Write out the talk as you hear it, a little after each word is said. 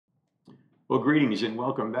Well, greetings and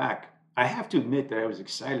welcome back. I have to admit that I was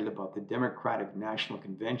excited about the Democratic National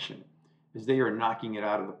Convention as they are knocking it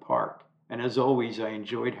out of the park. And as always, I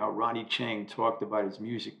enjoyed how Ronnie Chang talked about his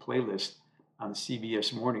music playlist on the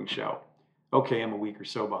CBS Morning Show. Okay, I'm a week or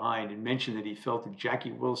so behind, and mentioned that he felt that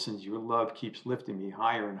Jackie Wilson's Your Love Keeps Lifting Me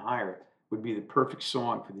Higher and Higher would be the perfect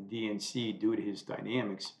song for the DNC due to his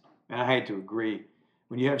dynamics. And I had to agree.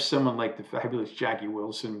 When you have someone like the fabulous Jackie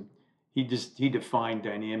Wilson, he defined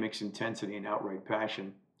dynamics, intensity, and outright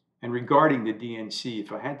passion. And regarding the DNC,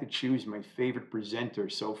 if I had to choose my favorite presenter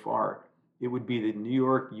so far, it would be the New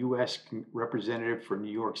York U.S. representative for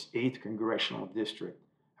New York's 8th congressional district,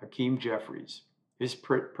 Hakeem Jeffries. His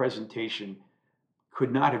presentation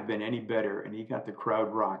could not have been any better, and he got the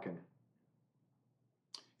crowd rocking.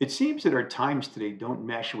 It seems that our times today don't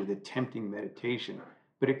mesh with attempting meditation,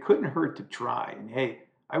 but it couldn't hurt to try. And hey,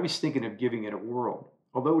 I was thinking of giving it a whirl,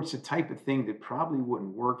 although it's the type of thing that probably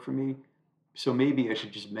wouldn't work for me. So maybe I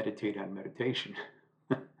should just meditate on meditation.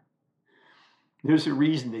 There's a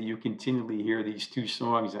reason that you continually hear these two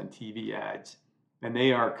songs on TV ads, and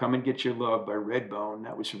they are Come and Get Your Love by Redbone,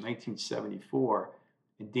 that was from 1974,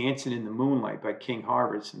 and Dancing in the Moonlight by King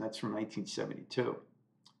Harvest, and that's from 1972.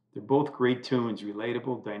 They're both great tunes,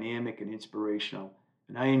 relatable, dynamic, and inspirational.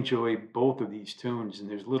 And I enjoy both of these tunes, and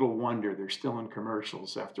there's little wonder they're still in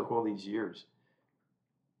commercials after all these years.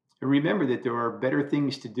 And remember that there are better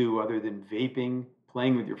things to do other than vaping,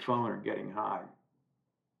 playing with your phone, or getting high.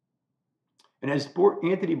 And as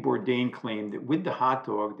Anthony Bourdain claimed, that with the hot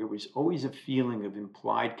dog, there was always a feeling of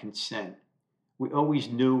implied consent. We always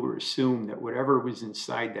knew or assumed that whatever was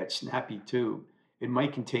inside that snappy tube, it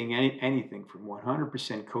might contain anything from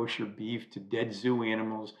 100% kosher beef to dead zoo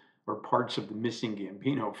animals or parts of the missing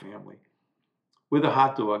Gambino family. With a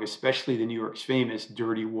hot dog, especially the New York's famous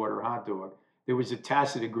dirty water hot dog, there was a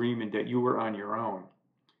tacit agreement that you were on your own.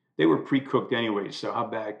 They were pre-cooked anyway, so how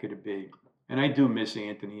bad could it be? And I do miss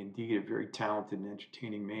Anthony, indeed, a very talented and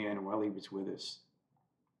entertaining man while he was with us.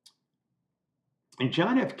 And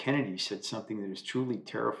John F. Kennedy said something that is truly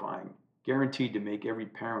terrifying, guaranteed to make every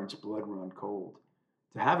parent's blood run cold.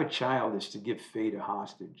 To have a child is to give fate a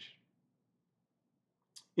hostage.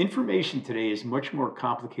 Information today is much more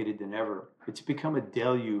complicated than ever. It's become a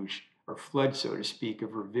deluge or flood, so to speak,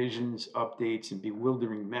 of revisions, updates, and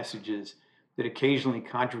bewildering messages that occasionally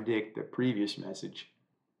contradict the previous message.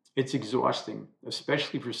 It's exhausting,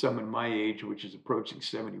 especially for someone my age, which is approaching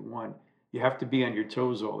 71. You have to be on your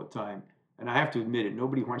toes all the time. And I have to admit it,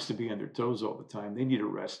 nobody wants to be on their toes all the time. They need a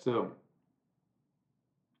rest too.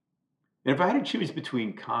 And if I had to choose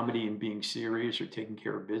between comedy and being serious or taking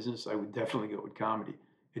care of business, I would definitely go with comedy.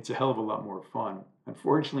 It's a hell of a lot more fun.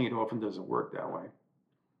 Unfortunately, it often doesn't work that way.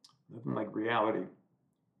 Nothing like reality.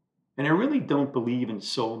 And I really don't believe in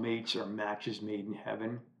soulmates or matches made in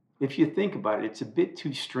heaven. If you think about it, it's a bit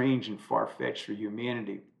too strange and far-fetched for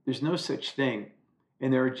humanity. There's no such thing.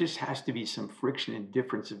 And there just has to be some friction and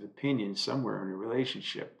difference of opinion somewhere in a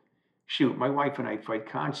relationship. Shoot, my wife and I fight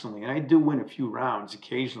constantly, and I do win a few rounds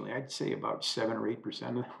occasionally. I'd say about 7 or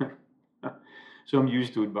 8% of them. So I'm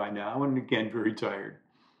used to it by now, and again, very tired.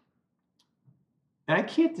 And I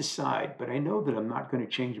can't decide, but I know that I'm not going to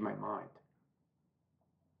change my mind.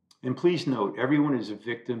 And please note, everyone is a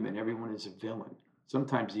victim and everyone is a villain,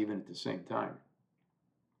 sometimes even at the same time.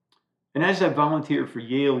 And as I volunteered for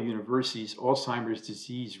Yale University's Alzheimer's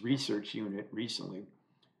Disease Research Unit recently,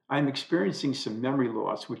 I'm experiencing some memory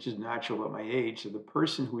loss, which is natural at my age. So the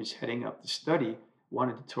person who is heading up the study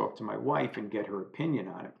wanted to talk to my wife and get her opinion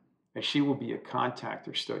on it, as she will be a contact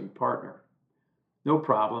or study partner. No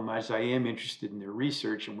problem, as I am interested in their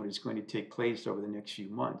research and what is going to take place over the next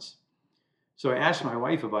few months. So I asked my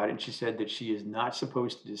wife about it, and she said that she is not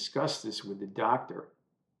supposed to discuss this with the doctor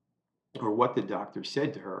or what the doctor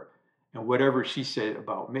said to her and whatever she said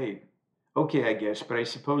about me. Okay, I guess, but I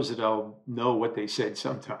suppose that I'll know what they said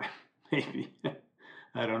sometime. Maybe.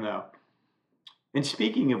 I don't know. And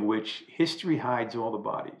speaking of which, history hides all the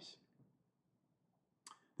bodies.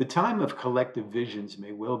 The time of collective visions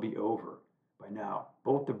may well be over by now.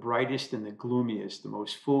 Both the brightest and the gloomiest, the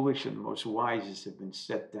most foolish and the most wisest have been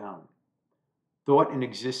set down. Thought and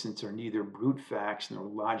existence are neither brute facts nor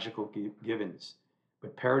logical givens,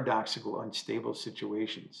 but paradoxical, unstable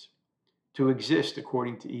situations. To exist,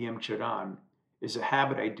 according to E.M. Chodan, is a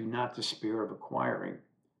habit I do not despair of acquiring.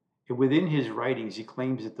 And within his writings, he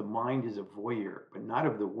claims that the mind is a voyeur, but not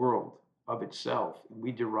of the world, of itself, and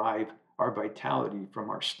we derive our vitality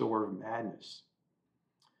from our store of madness.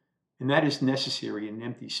 And that is necessary in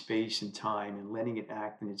empty space and time and letting it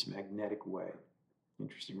act in its magnetic way.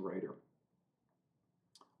 Interesting writer.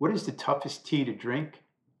 What is the toughest tea to drink?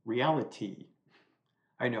 Reality.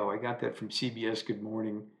 I know, I got that from CBS Good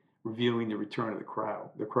Morning, revealing the return of the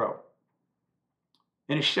crow.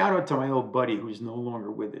 And a shout out to my old buddy who's no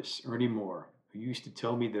longer with us, Ernie Moore, who used to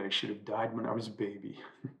tell me that I should have died when I was a baby.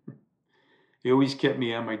 He always kept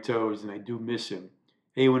me on my toes, and I do miss him.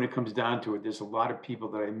 Hey, when it comes down to it, there's a lot of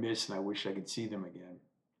people that I miss, and I wish I could see them again.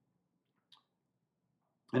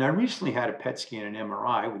 And I recently had a PET scan and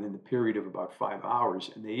MRI within the period of about 5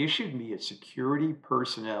 hours, and they issued me a security,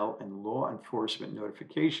 personnel, and law enforcement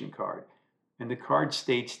notification card. And the card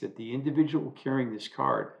states that the individual carrying this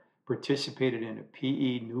card participated in a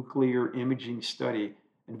PE nuclear imaging study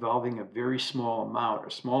involving a small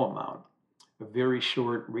amount of very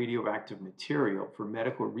short radioactive material for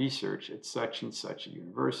medical research at such and such a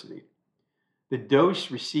university. The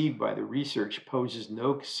dose received by the research poses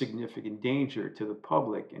no significant danger to the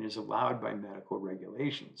public and is allowed by medical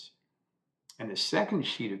regulations. And a second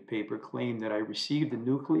sheet of paper claimed that I received a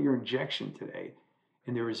nuclear injection today,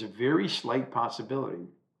 and there is a very slight possibility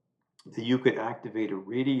that you could activate a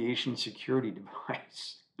radiation security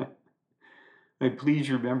device. And please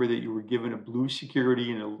remember that you were given a blue security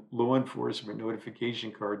and a law enforcement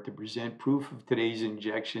notification card to present proof of today's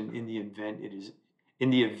injection in the event it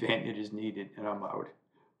is needed, and I'm out.